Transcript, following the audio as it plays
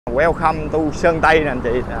Welcome to Sơn Tây nè anh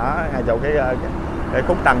chị. Đó, ngay chỗ cái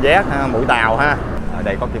khúc tam giác ha, mũi tàu ha. Ở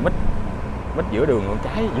đây có cái mít giữa đường luôn,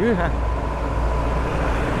 cháy dữ ha.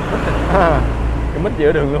 Cái mít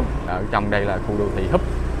giữa đường luôn. Ở trong đây là khu đô thị Húp.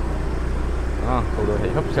 Đó, khu đô thị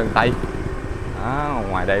Húp Sơn Tây. Đó,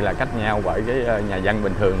 ngoài đây là cách nhau bởi cái nhà dân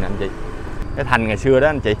bình thường nè anh chị. Cái thành ngày xưa đó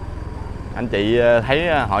anh chị thấy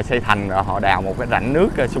họ xây thành rồi họ đào một cái rãnh nước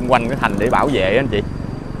xung quanh cái thành để bảo vệ anh chị.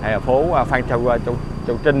 Đây là phố Phan Châu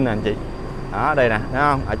Trinh nè anh chị. Đó, đây nè, thấy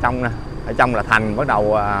không? Ở trong nè, ở trong là thành, bắt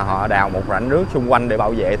đầu họ đào một rãnh nước xung quanh để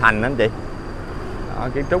bảo vệ thành đó anh chị. Đó,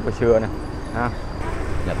 kiến trúc hồi xưa nè. Đó,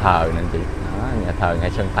 nhà thờ nè anh chị. Đó, nhà thờ ngay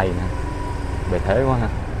Sơn Tây nè. Bề thế quá ha.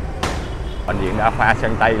 Bệnh viện Đa khoa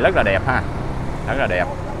Sơn Tây rất là đẹp ha. Rất là đẹp.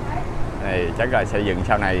 Này chắc là xây dựng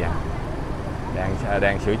sau này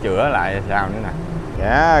đang sửa chữa lại sao nữa nè.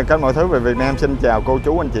 Dạ, kênh Mọi Thứ Về Việt Nam xin chào cô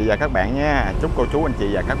chú anh chị và các bạn nha. Chúc cô chú anh chị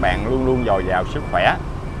và các bạn luôn luôn dồi dào sức khỏe.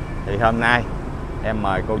 Thì hôm nay em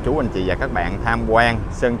mời cô chú anh chị và các bạn tham quan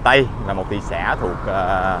Sơn Tây, là một thị xã thuộc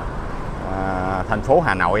thành phố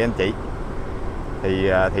Hà Nội anh chị.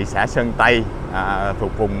 Thì thị xã Sơn Tây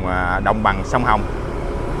thuộc vùng đồng bằng sông Hồng.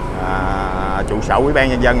 Trụ sở Ủy ban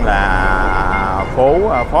Nhân dân là phố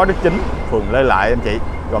Phó Đức Chính, phường Lê Lợi anh chị,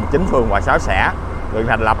 gồm 9 phường và 6 xã. Được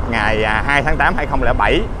thành lập ngày 2 tháng 8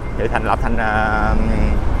 2007 để thành lập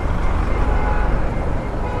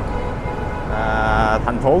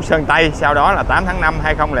thành phố Sơn Tây. Sau đó là 8 tháng 5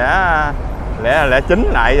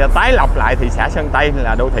 2009 lại tái lập lại thị xã Sơn Tây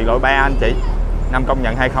là đô thị loại 3 anh chị, năm công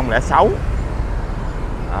nhận 2006.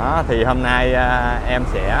 Đó, thì hôm nay em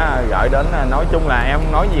sẽ gửi đến, nói chung là em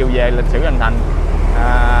nói nhiều về lịch sử hình thành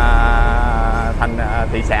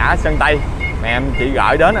thị xã Sơn Tây, mà em chỉ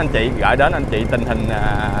gửi đến anh chị tình hình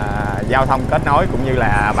giao thông kết nối cũng như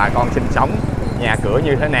là bà con sinh sống, nhà cửa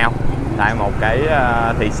như thế nào tại một cái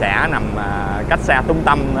thị xã nằm cách xa trung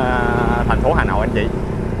tâm thành phố Hà Nội anh chị.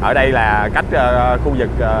 Ở đây là cách khu vực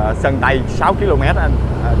Sơn Tây 6 km anh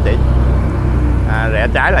chị. Rẽ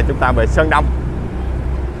trái là chúng ta về Sơn Đông.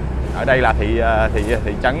 Ở đây là thị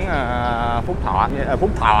trấn Phúc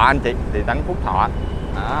Thọ anh chị, thị trấn Phúc Thọ.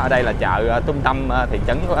 Đó, ở đây là chợ trung tâm thị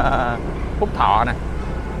trấn Phúc Thọ nè.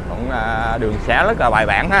 Cũng đường xá rất là bài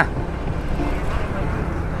bản ha.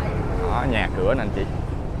 Đó, nhà cửa nè anh chị,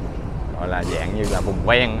 gọi là dạng như là vùng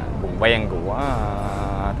ven của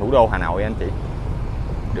thủ đô Hà Nội anh chị.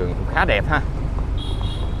 Đường cũng khá đẹp ha.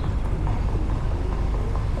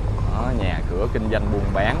 Đó, nhà cửa kinh doanh buôn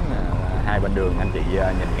bán hai bên đường anh chị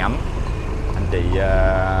nhìn ngắm. Anh chị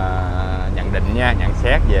nhận định nha, nhận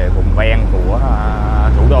xét về vùng ven của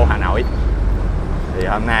thủ đô Hà Nội. Thì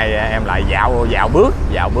hôm nay em lại dạo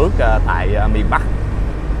bước tại miền Bắc,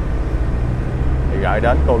 thì gửi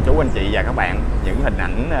đến cô chú anh chị và các bạn những hình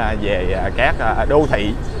ảnh về các đô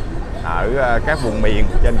thị ở các vùng miền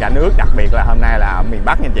trên cả nước, đặc biệt là hôm nay là ở miền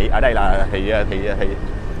Bắc nha anh chị. Ở đây là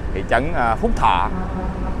thị trấn Phúc Thọ,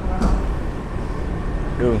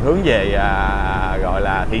 đường hướng về gọi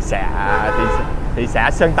là thị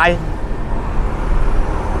xã Sơn Tây.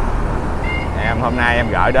 Hôm nay em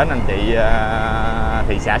gửi đến anh chị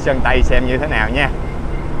thị xã Sơn Tây xem như thế nào nha.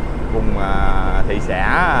 Vùng thị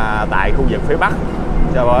xã tại khu vực phía Bắc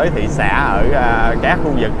so với thị xã ở các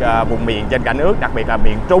khu vực vùng miền trên cả nước, đặc biệt là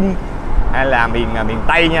miền Trung hay là miền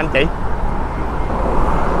Tây nha anh chị.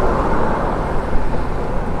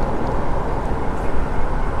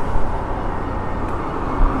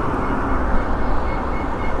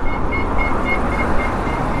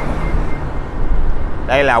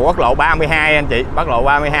 Đây là quốc lộ 32 anh chị, quốc lộ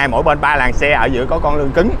 32 mỗi bên 3 làn xe, ở giữa có con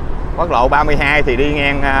lương cứng. Quốc lộ 32 thì đi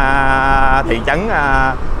ngang thị trấn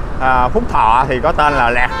Phúc Thọ thì có tên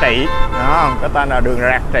là Rạc Trị, đó, có tên là đường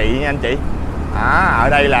Rạc Trị nha anh chị. Đó, ở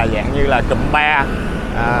đây là dạng như là cụm 3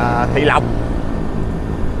 Thị Lộc,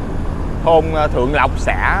 thôn Thượng Lộc,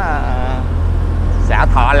 xã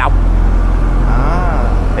Thọ Lộc. Đó,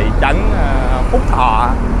 thị trấn Phúc Thọ,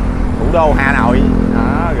 thủ đô Hà Nội.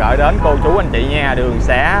 Đó, gửi đến cô chú anh chị nha. Đường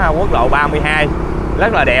xá quốc lộ 32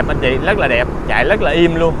 rất là đẹp anh chị, rất là đẹp, chạy rất là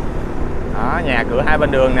im luôn. Đó, nhà cửa hai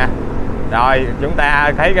bên đường nè. Rồi chúng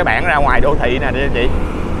ta thấy cái bảng ra ngoài đô thị nè anh chị,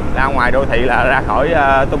 ra ngoài đô thị là ra khỏi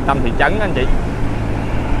trung tâm thị trấn anh chị.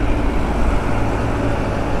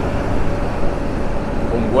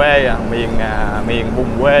 Vùng quê, miền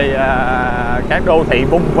vùng quê, các đô thị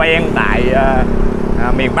vùng ven tại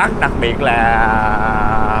miền Bắc, đặc biệt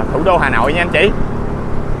là thủ đô Hà Nội nha anh chị.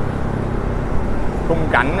 Khung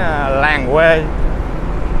cảnh làng quê,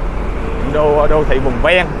 đô thị vùng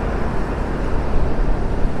ven.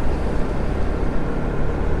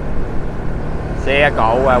 Xe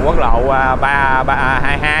cộ quốc lộ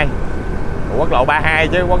 322 Quốc lộ 32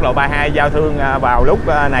 chứ, quốc lộ 32 giao thương vào lúc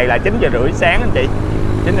này là 9 giờ rưỡi sáng anh chị.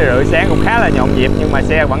 9 giờ rưỡi sáng cũng khá là nhộn nhịp, nhưng mà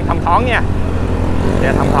xe vẫn thông thoáng nha,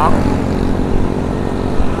 xe thông thoáng.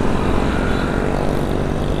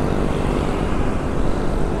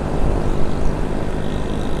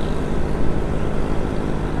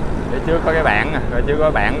 Trước có cái bảng, rồi trước có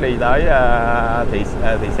cái bảng đi tới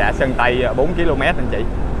thị xã Sơn Tây 4 km anh chị.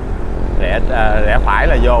 Rẽ phải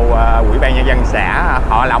là vô Ủy ban nhân dân xã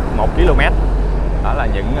Thọ Lộc 1 km. Đó là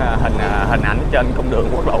những hình ảnh trên cung đường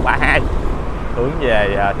quốc lộ 32 hướng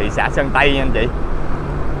về thị xã Sơn Tây anh chị.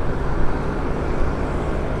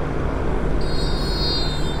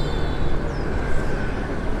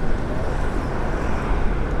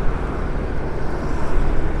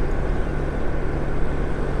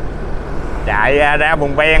 Chạy ra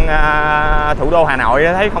vùng ven thủ đô Hà Nội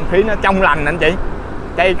thấy không khí nó trong lành anh chị.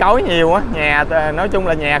 Cây cối nhiều á, nhà nói chung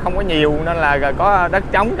là nhà không có nhiều nên là có đất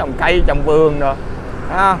trống trồng cây trồng vườn rồi.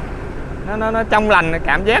 Nó trong lành,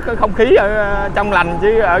 cảm giác cái không khí ở trong lành,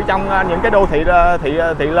 chứ ở trong những cái đô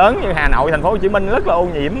thị lớn như Hà Nội, thành phố Hồ Chí Minh rất là ô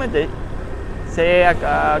nhiễm á chị. Xe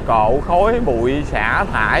cộ, khói bụi, xả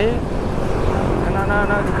thải, nó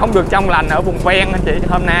không được trong lành ở vùng ven anh chị.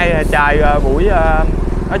 Hôm nay trời buổi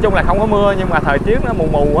nói chung là không có mưa, nhưng mà thời tiết nó mù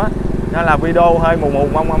mù á, nên là video hơi mù mù,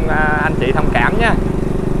 mong anh chị thông cảm nha.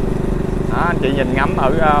 Đó, anh chị nhìn ngắm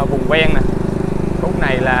ở vùng ven nè. Khúc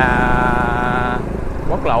này là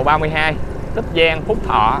quốc lộ 32 Tích Giang, Phúc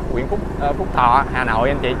Thọ, huyện Phúc Thọ, Hà Nội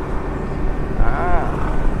anh chị. Đó,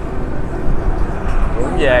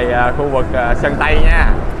 hướng về khu vực Sơn Tây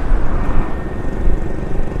nha.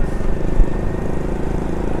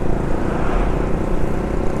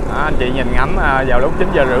 Đó, anh chị nhìn ngắm vào lúc 9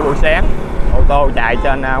 giờ rưỡi buổi sáng, ô tô chạy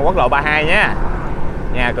trên quốc lộ 32 nhé.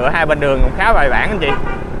 Nhà cửa hai bên đường cũng khá bài bản anh chị,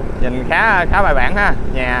 nhìn khá bài bản ha.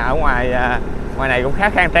 Nhà ở ngoài này cũng khá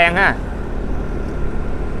khang trang ha.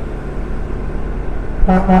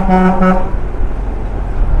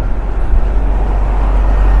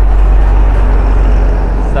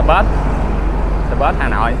 Xe bus Hà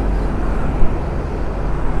Nội.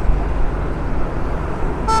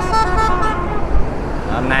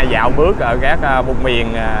 Hôm nay dạo bước ở các vùng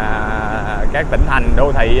miền, các tỉnh thành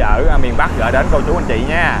đô thị ở miền Bắc gửi đến cô chú anh chị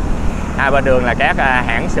nha. Hai bên đường là các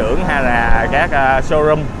hãng xưởng hay là các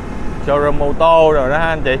showroom ô tô rồi đó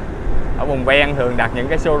anh chị. Ở vùng ven thường đặt những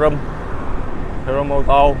cái showroom ô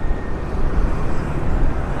tô.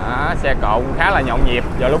 Đó, xe cộ cũng khá là nhộn nhịp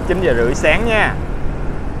vào lúc 9 giờ rưỡi sáng nha.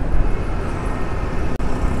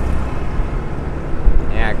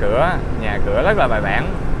 Nhà cửa rất là bài bản.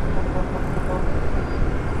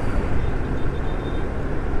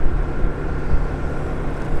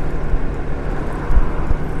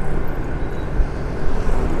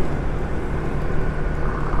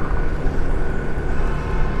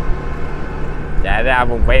 Chạy ra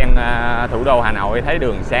vùng ven thủ đô Hà Nội thấy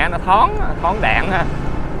đường xá nó thoáng đãng ha.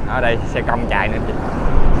 Ở đây xe công chạy nữa chị.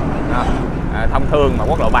 Đó, thông thương, mà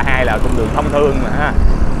quốc lộ 32 là cung đường thông thương mà ha.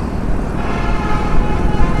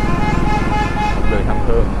 Cung đường thông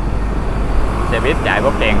thương. Xe buýt chạy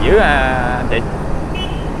bóp kèn dưới anh chị.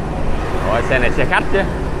 Ủa, xe này xe khách chứ.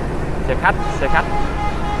 Xe khách.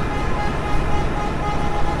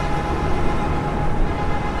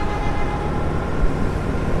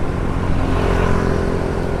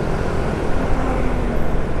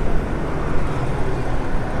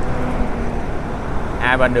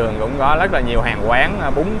 Hai bên đường cũng có rất là nhiều hàng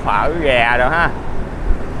quán bún phở gà rồi ha,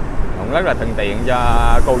 cũng rất là thuận tiện cho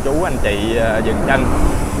cô chú anh chị dừng chân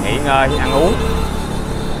nghỉ ngơi ăn uống.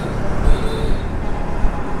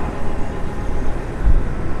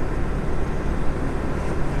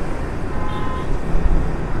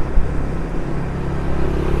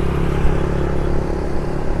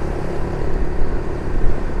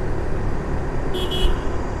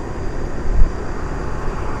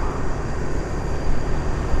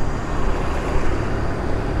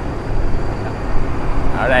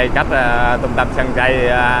 Ở đây cách trung tâm Sơn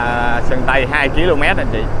Tây 2 km anh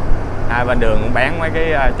chị. Hai bên đường cũng bán mấy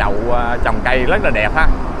cái chậu trồng cây rất là đẹp ha.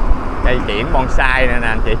 Cây kiển bonsai nè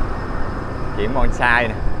anh chị. Kiển bonsai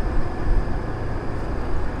nè.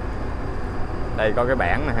 Đây có cái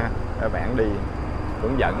bảng nè ha, cái bảng đi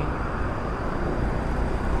hướng dẫn.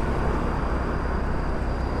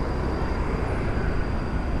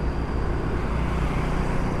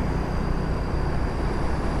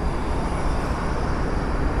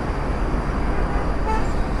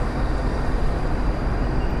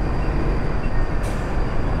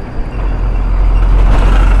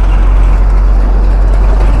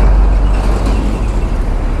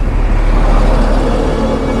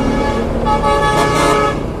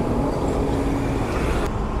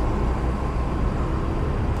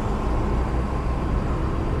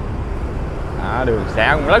 Đường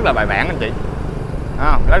xá cũng rất là bài bản anh chị,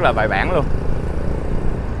 rất là bài bản luôn.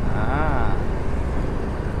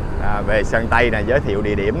 Về Sơn Tây nè, giới thiệu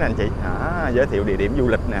địa điểm nè anh chị, giới thiệu địa điểm du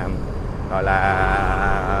lịch nè, gọi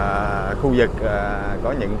là khu vực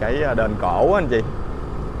có những cái đền cổ anh chị,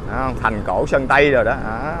 thành cổ Sơn Tây rồi đó,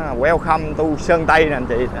 welcome to Sơn Tây nè anh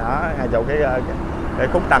chị, ngay chỗ cái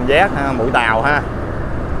khúc tam giác mũi tàu ha.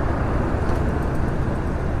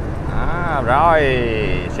 Rồi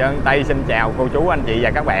Sơn Tây xin chào cô chú anh chị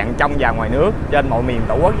và các bạn trong và ngoài nước trên mọi miền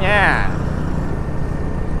Tổ quốc nha.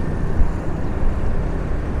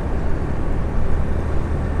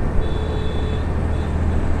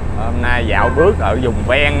 Hôm nay dạo bước ở vùng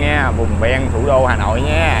ven nha, vùng ven thủ đô Hà Nội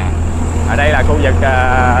nha. Ở đây là khu vực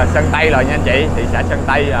Sơn Tây rồi nha anh chị, thị xã Sơn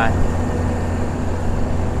Tây rồi.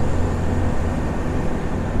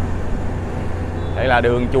 Đây là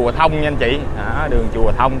đường Chùa Thông nha anh chị, đường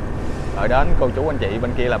Chùa Thông. Rồi đến cô chú anh chị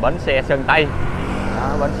bên kia là bến xe Sơn Tây,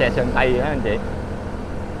 bến xe Sơn Tây đó anh chị.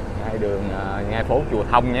 Ngay đường ngay phố Chùa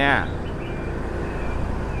Thông nha.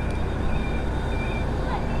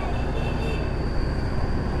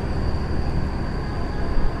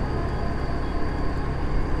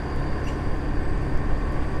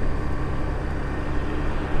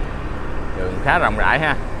 Đường khá rộng rãi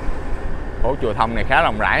ha, phố Chùa Thông này khá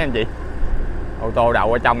rộng rãi anh chị. Ô tô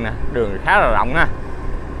đậu ở trong nè, đường khá là rộng ha.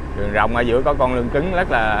 Đường rộng ở giữa có con lương cứng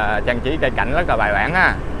rất là trang trí cây cảnh rất là bài bản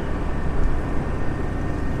ha.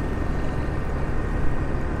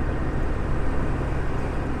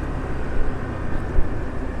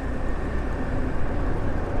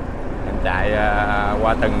 Em chạy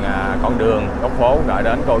qua từng con đường góc phố gọi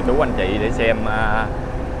đến cô chú anh chị để xem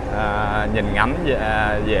nhìn ngắm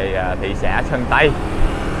về thị xã Sơn Tây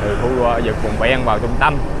từ khu vực vùng ven vào trung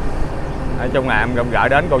tâm. Nói chung là em gửi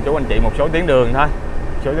đến cô chú anh chị một số tuyến đường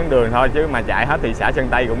thôi, chứ mà chạy hết thị xã Sơn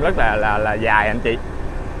Tây cũng rất là dài anh chị.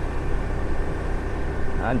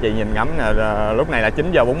 Anh chị nhìn ngắm là lúc này là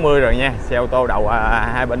 9:40 rồi nha, xe ô tô đậu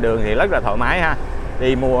hai bên đường thì rất là thoải mái ha.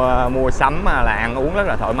 Đi mua sắm là ăn uống rất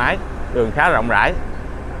là thoải mái, đường khá rộng rãi.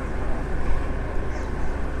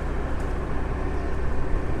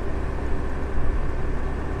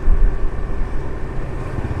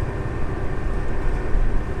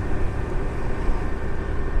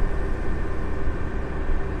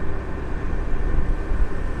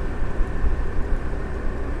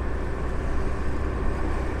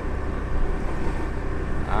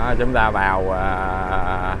 Chúng ta vào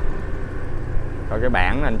có cái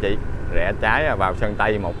bảng anh chị, rẽ trái vào Sơn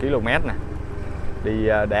Tây 1 km nè, đi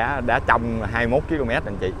đá trong 21 km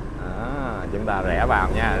anh chị. Chúng ta rẽ vào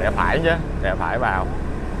nha, rẽ phải chứ, rẽ phải vào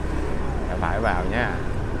nha.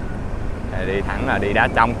 Đi thẳng là đi đá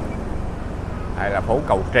trong. Đây là phố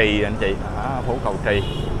Cầu Trì anh chị, phố Cầu Trì.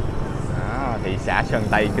 Thị xã Sơn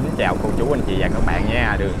Tây kính chào cô chú anh chị và các bạn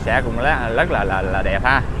nha. Đường xá cũng rất là đẹp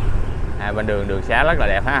ha. Bên đường xá rất là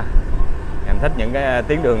đẹp ha. Em thích những cái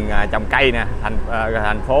tuyến đường trồng cây nè,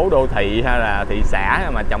 thành phố đô thị hay là thị xã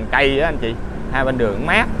mà trồng cây á anh chị. Hai bên đường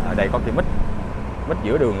mát. Ở đây có cái mít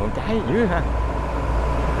giữa đường luôn, cháy dữ ha.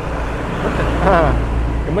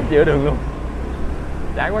 Cái mít giữa đường luôn,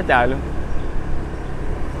 cháy quá trời luôn.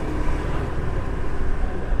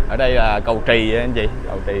 Ở đây là cầu Trì anh chị,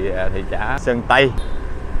 cầu Trì thị xã Sơn Tây.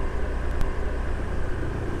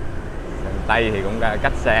 Tây thì cũng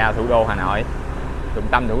cách xa thủ đô Hà Nội, trung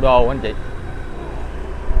tâm thủ đô anh chị.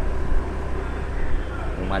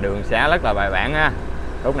 Mà đường xá rất là bài bản ha.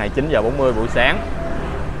 Lúc này 9:40 buổi sáng,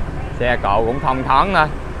 xe cộ cũng thông thoáng thôi.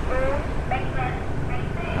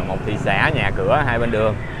 Một thị xã nhà cửa hai bên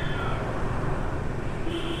đường.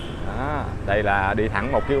 Đây là đi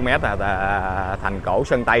thẳng 1 km là thành cổ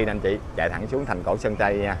Sơn Tây nè anh chị, chạy thẳng xuống thành cổ Sơn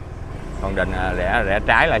Tây nha. Còn rẽ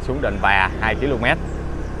trái là xuống đền Bà 2 km.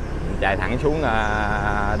 Chạy thẳng xuống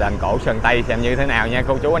đền cổ Sơn Tây xem như thế nào nha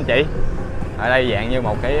cô chú anh chị. Ở đây dạng như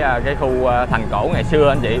một cái khu thành cổ ngày xưa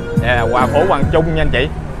anh chị. Đây là qua phố Quang Trung nha anh chị,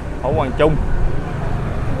 phố Quang Trung.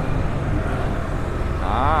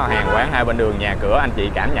 Đó, hàng quán hai bên đường, nhà cửa anh chị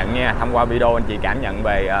cảm nhận nha. Thông qua video anh chị cảm nhận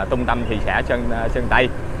về trung tâm thị xã Sơn Tây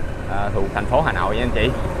thuộc thành phố Hà Nội nha anh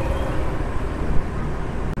chị.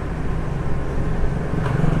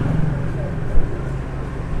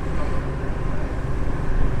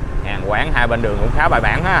 Quán hai bên đường cũng khá bài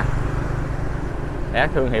bản ha. Các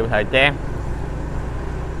thương hiệu thời trang.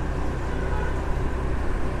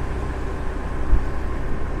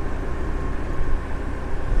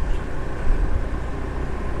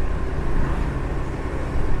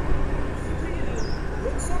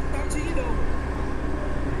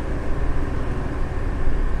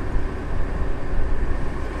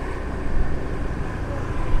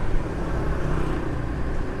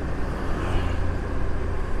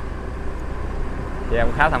 Chị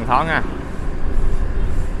cũng khá thông thoáng ha.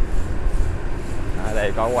 Ở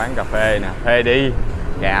đây có quán cà phê nè, phê đi,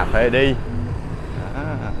 cà phê đi. Đó.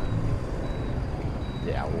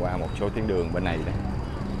 Dạo qua một số tuyến đường bên này đây.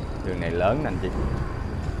 Đường này lớn nè anh chị.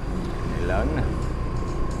 Này lớn nè.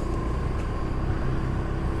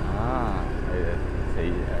 Đó, đây là thị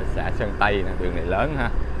xã Sơn Tây nè, đường này lớn ha.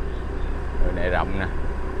 Đường này rộng nè.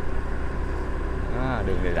 Đó,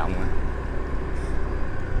 đường này rộng nè.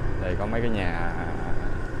 Đây có mấy cái nhà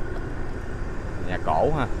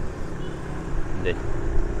cổ ha. Gì?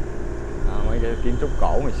 Đó, mấy cái kiến trúc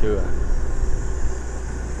cổ ngày xưa.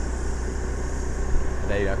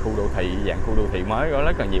 Đây là khu đô thị, dạng khu đô thị mới, có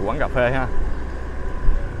rất là nhiều quán cà phê ha.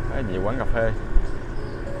 Rất là nhiều quán cà phê.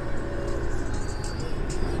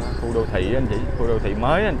 Đó, khu đô thị anh chị, khu đô thị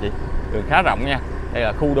mới anh chị. Đường khá rộng nha. Đây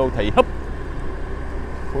là khu đô thị Húp.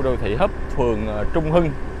 Khu đô thị Húp, phường Trung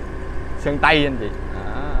Hưng, Sơn Tây anh chị.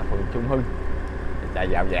 Đó, phường Trung Hưng. Chạy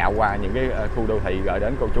dạo qua những cái khu đô thị gửi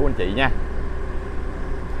đến cô chú anh chị nha.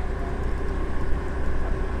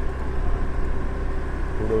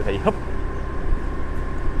 Khu đô thị Húp.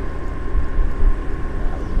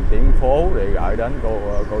 Tiếng phố để gửi đến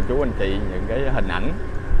cô chú anh chị những cái hình ảnh.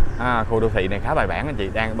 Khu đô thị này khá bài bản anh chị,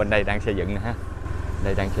 bên đây đang xây dựng nè ha.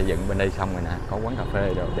 Đây đang xây dựng bên đây xong rồi nè, có quán cà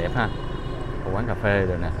phê rồi đẹp ha. Có quán cà phê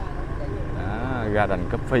rồi nè. Đó, garden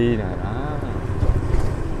coffee nè đó.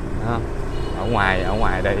 Đó. Ở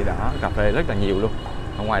ngoài đây đó cà phê rất là nhiều luôn.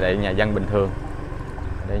 Ở ngoài đây nhà dân bình thường.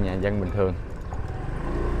 Đây nhà dân bình thường.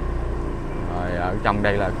 Rồi ở trong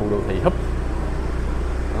đây là khu đô thị Húp.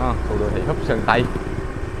 Đó, khu đô thị Húp Sơn Tây.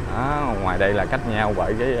 Đó, ngoài đây là cách nhau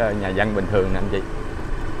bởi cái nhà dân bình thường nè anh chị.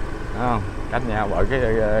 Đó, cách nhau bởi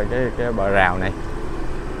cái bờ rào này.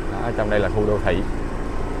 Đó, trong đây là khu đô thị.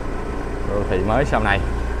 Đô thị mới sau này.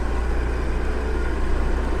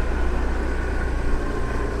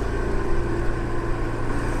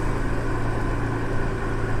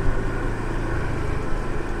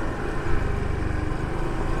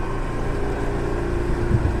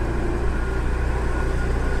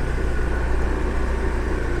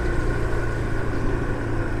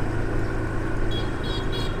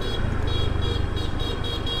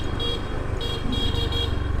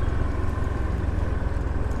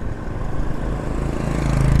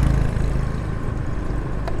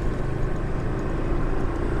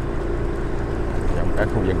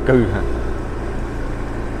 Khu dân cư ha.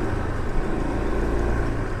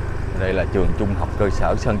 Đây là trường trung học cơ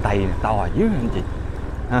sở Sơn Tây nè, to dữ anh chị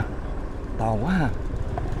ha, to quá ha.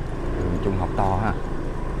 Trường trung học to ha.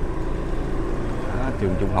 Đó,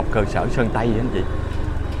 trường trung học cơ sở Sơn Tây anh chị,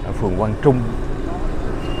 ở phường Quang Trung.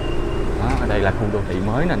 Đó, ở đây là khu đô thị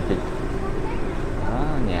mới nè anh chị. Đó,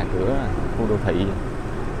 nhà cửa khu đô thị.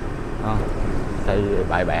 Đó, xây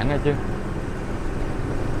bài bản đó chứ.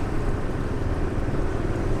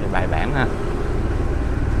 Bài bản ha.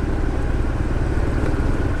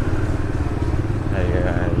 Đây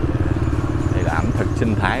là ẩm thực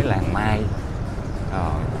sinh thái làng Mai.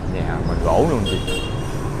 Nhà bằng gỗ luôn chị.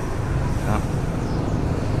 Đó,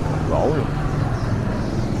 bằng gỗ luôn.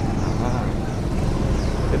 Đó.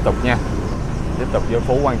 Tiếp tục nha. Tiếp tục vô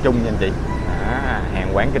phố Quang Trung nha anh chị.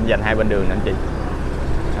 Hàng quán kinh doanh hai bên đường nè anh chị.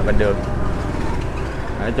 Hai bên đường.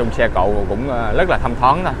 Nói chung xe cộ cũng rất là thông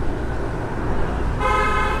thoáng thôi.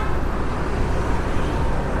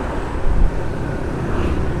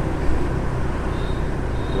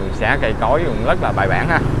 Xá cây cối cũng rất là bài bản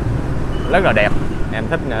ha, rất là đẹp. Em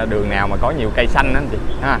thích đường nào mà có nhiều cây xanh đó anh chị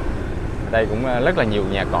ha. Đây cũng rất là nhiều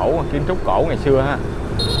nhà cổ, kiến trúc cổ ngày xưa ha.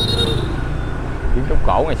 Kiến trúc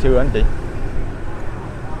cổ ngày xưa anh chị.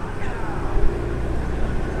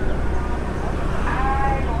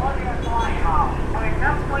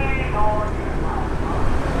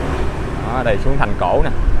 Đó, đây xuống thành cổ nè,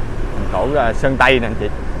 thành cổ Sơn Tây nè anh chị.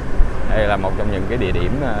 Đây là một trong những cái địa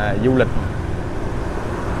điểm du lịch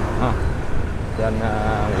trên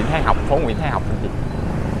Nguyễn Thái Học, phố Nguyễn Thái Học anh chị.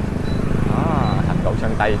 Đó, thành cổ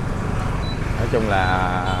Sơn Tây. Nói chung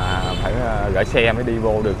là phải gửi xe mới đi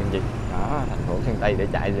vô được anh chị. Đó, thành cổ Sơn Tây để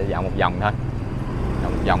chạy dạo một vòng thôi.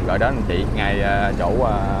 Dạo một vòng gửi đến anh chị ngay chỗ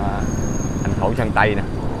thành cổ Sơn Tây nè.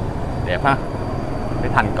 Đẹp ha.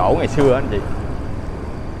 Cái thành cổ ngày xưa anh chị.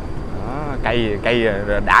 Đó, cây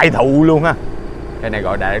đại thụ luôn ha. Cây này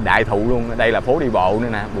gọi đại thụ luôn. Đây là phố đi bộ nữa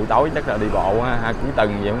nè, buổi tối chắc là đi bộ ha, Cuối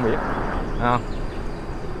Tuần gì không biết. Đó.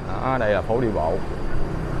 Đó, đây là phố đi bộ.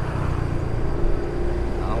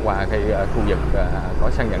 Đó, qua cái khu vực có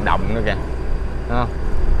sân vận động nữa kìa. Đó.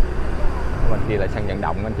 Bên kia là sân vận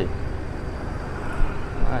động anh chị.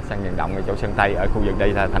 Đó, sân vận động ở chỗ Sơn Tây, ở khu vực đây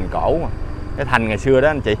là thành cổ mà. Cái thành ngày xưa đó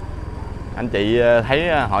anh chị. anh chị thấy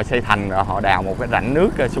họ xây thành rồi họ đào một cái rãnh nước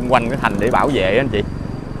xung quanh cái thành để bảo vệ anh chị.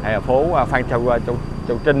 Đây là phố Phan Châu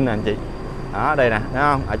Trinh nè anh chị. Đó đây nè, thấy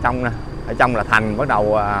không? Ở trong nè, ở trong là thành, bắt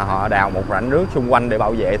đầu họ đào một rãnh nước xung quanh để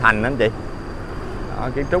bảo vệ thành đó anh chị. Đó,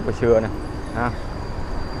 kiến trúc hồi xưa nè. Đó,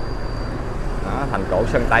 thành cổ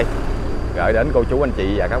Sơn Tây gửi đến cô chú anh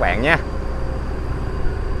chị và các bạn nhé.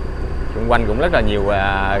 Xung quanh cũng rất là nhiều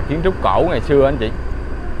kiến trúc cổ ngày xưa anh chị.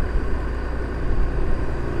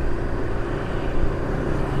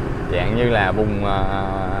 Dạng như là vùng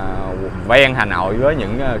ven Hà Nội với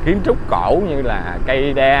những kiến trúc cổ như là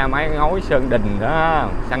cây đa, mái ngói, sơn đình đó,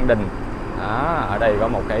 sân đình. Đó, ở đây có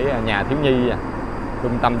một cái nhà thiếu nhi,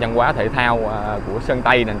 trung tâm văn hóa thể thao của Sơn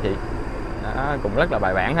Tây nè anh chị. Đó, cũng rất là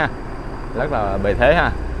bài bản ha, rất là bề thế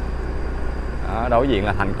ha. Đó, đối diện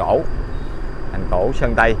là thành cổ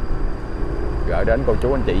Sơn Tây gửi đến cô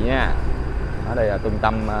chú anh chị nha. Ở đây là trung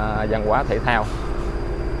tâm văn hóa thể thao.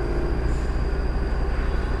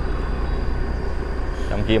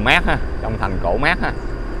 Trong kia mát ha, trong thành cổ mát ha,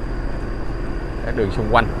 các đường xung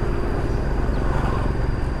quanh.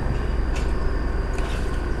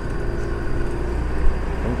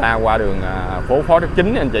 Chúng ta qua đường phố Phó Đức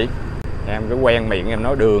Chính anh chị. Em cứ quen miệng em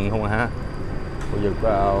nói đường không à ha. Khu vực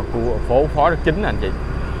khu phố Phó Đức Chính anh chị.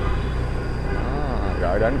 Đó,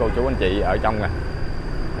 gửi đến cô chú anh chị ở trong nè.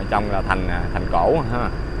 Ở trong là thành cổ ha.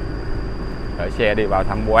 Đợi xe đi vào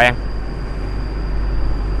tham quan.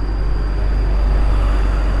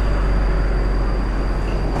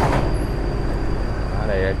 Ở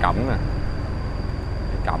đây là cổng nè.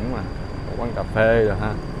 Cổng nè, có quán cà phê rồi ha.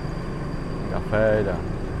 Cà phê rồi.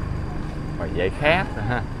 Và dãy khác rồi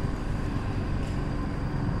ha.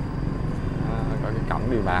 Có cái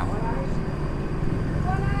cổng đi vào.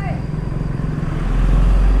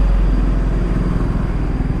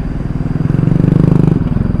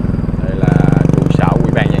 Đây là trụ sở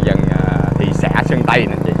Ủy ban nhân dân thị xã Sơn Tây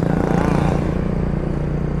nè chị.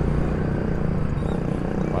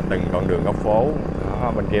 Và từng con đường góc phố.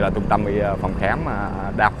 Đó, bên kia là trung tâm phòng khám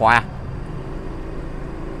đa khoa.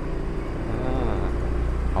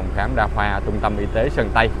 Phòng khám đa khoa trung tâm y tế Sơn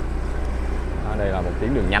Tây. Đó, đây là một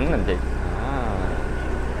tuyến đường nhánh anh chị.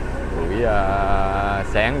 Buổi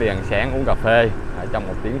sáng đi ăn sáng uống cà phê ở trong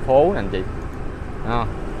một tuyến phố nè anh chị. Đó,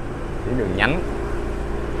 tuyến đường nhánh.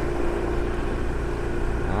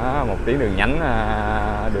 Đó, một tuyến đường nhánh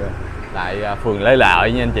tại phường Lê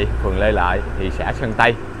Lợi nha anh chị, phường Lê Lợi, thị xã Sơn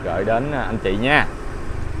Tây gửi đến anh chị nha.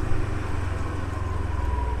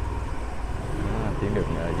 Đó, tuyến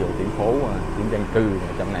đường vô tuyến phố, tuyến dân cư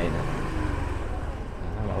ở trong này nè.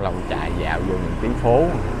 Lâu lâu chạy dạo vô những tuyến phố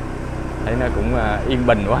thấy nó cũng yên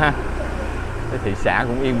bình quá ha. Cái thị xã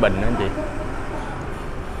cũng yên bình nữa anh chị,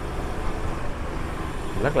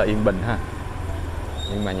 rất là yên bình ha.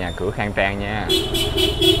 Nhưng mà nhà cửa khang trang nha,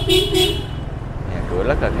 nhà cửa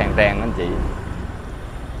rất là khang trang anh chị.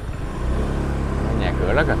 Nhà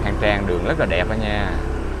cửa rất là khang trang, đường rất là đẹp đó nha,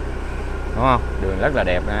 đúng không? Đường rất là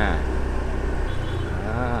đẹp nha.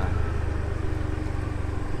 Đó.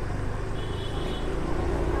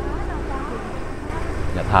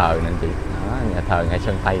 Nhà thờ nè anh chị. Đó, nhà thờ ngay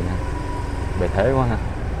Sơn Tây nè, bề thế quá ha,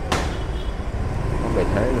 có bề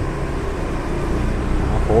thế luôn.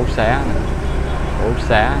 Đó, phố xá nè, phố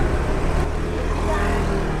xá.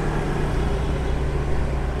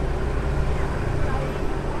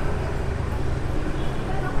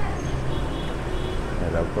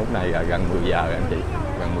 Lúc này gần 10 giờ anh chị,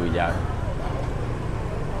 gần 10 giờ.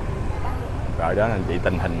 Rồi đó anh chị,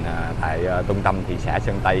 tình hình tại trung tâm thị xã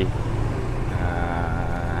Sơn Tây,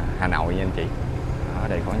 Hà Nội nha anh chị. Ở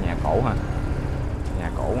đây có nhà cổ ha, nhà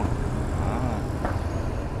cổ mà.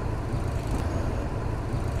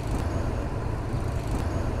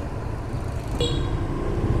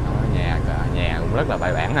 Đó, nhà cũng rất là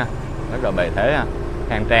bài bản ha, rất là bề thế ha,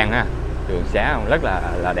 khang trang ha. Đường xá cũng rất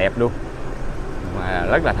là đẹp luôn, mà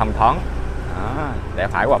rất là thông thoáng. Đó, để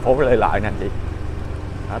phải qua phố Lê Lợi nè anh chị.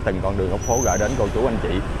 Đó, từng con đường góc phố gửi đến cô chú anh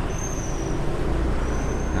chị.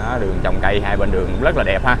 Đó, đường trồng cây hai bên đường cũng rất là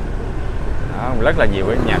đẹp ha. Đó, rất là nhiều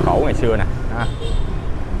cái nhà cổ ngày xưa nè. Đó.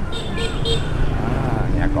 Đó,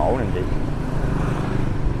 nhà cổ nè anh chị.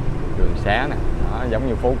 Đường xá nè, đó, giống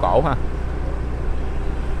như phố cổ ha.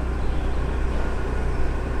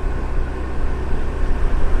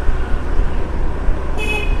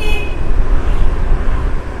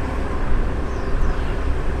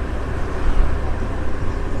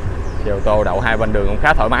 Xe ô tô đậu hai bên đường cũng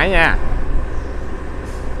khá thoải mái nha.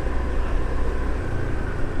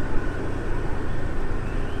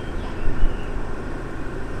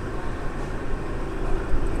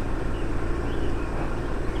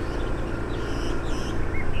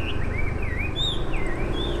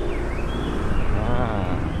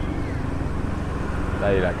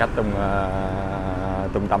 Đây là cách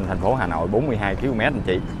trung tâm thành phố Hà Nội 42 km anh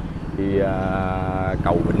chị. Đi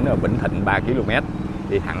cầu Vĩnh ở Vĩnh Thịnh 3 km.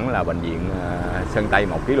 Đi thẳng là bệnh viện Sơn Tây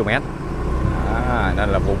 1 km. Nên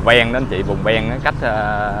là vùng ven đó anh chị, vùng ven cách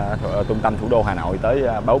trung tâm thủ đô Hà Nội tới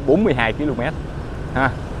 42 km ha.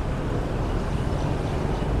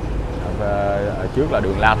 Ở trước là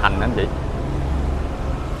đường La Thành đó anh chị.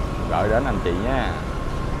 Gọi đến anh chị nhé.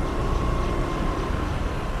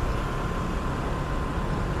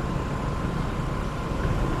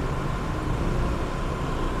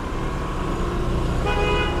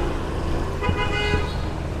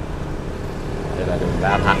 Đây là đường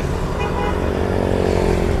La Thành.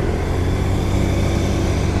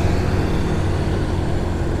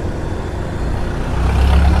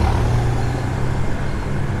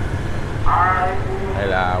 Đây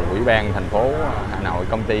là Ủy ban thành phố Hà Nội,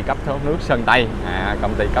 công ty cấp thoát nước Sơn Tây,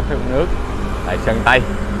 công ty cấp thoát nước tại Sơn Tây.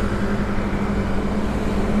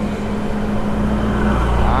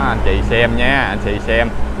 Đó, anh chị xem nha, anh chị xem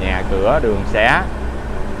nhà cửa đường xá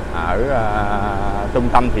ở trung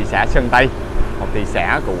tâm thị xã Sơn Tây, một thị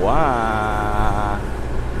xã của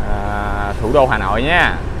thủ đô Hà Nội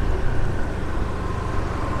nha.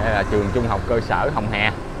 Đây là trường trung học cơ sở Hồng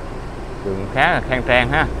Hà, trường khá là khang trang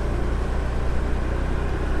ha.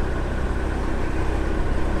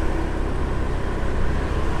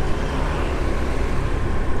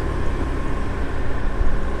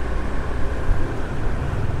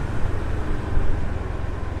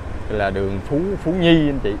 Đây là đường Phú Nhi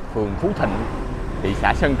anh chị, phường Phú Thịnh, thị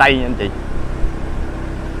xã Sơn Tây anh chị.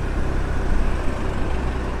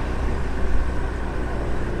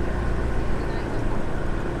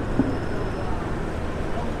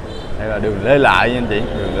 Đây là đường Lê Lại anh chị,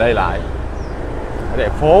 đường Lê Lại. Ở đây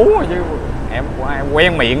phố chứ em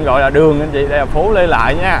quen miệng gọi là đường anh chị. Đây là phố Lê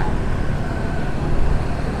Lại nha.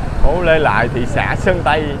 Phố Lê Lại, thị xã Sơn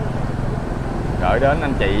Tây. Gửi đến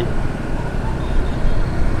anh chị.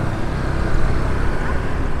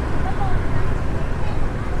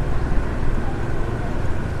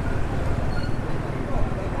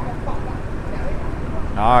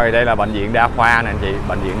 Rồi đây là bệnh viện đa khoa nè anh chị,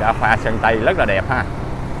 bệnh viện đa khoa Sơn Tây rất là đẹp ha,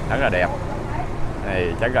 rất là đẹp.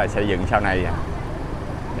 Này chắc là xây dựng sau này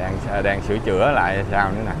đang sửa chữa lại sao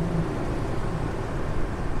nữa nè.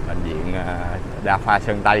 Bệnh viện đa khoa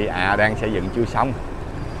Sơn Tây đang xây dựng chưa xong,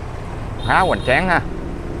 khá hoành tráng ha,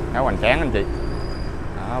 khá hoành tráng anh chị.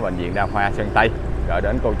 Đó, bệnh viện đa khoa Sơn Tây gọi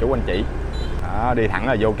đến cô chú anh chị. Đó, đi thẳng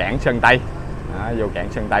là vô cảng Sơn Tây. Đó, vô cảng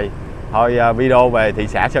Sơn Tây. Thôi video về thị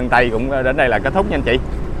xã Sơn Tây cũng đến đây là kết thúc nha anh chị.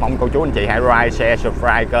 Mong cô chú anh chị hãy like, share,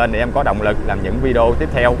 subscribe kênh để em có động lực làm những video tiếp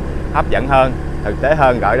theo hấp dẫn hơn, thực tế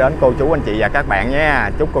hơn gửi đến cô chú anh chị và các bạn nhé.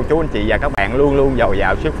 Chúc cô chú anh chị và các bạn luôn luôn dồi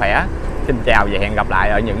dào sức khỏe. Xin chào và hẹn gặp lại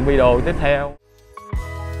ở những video tiếp theo.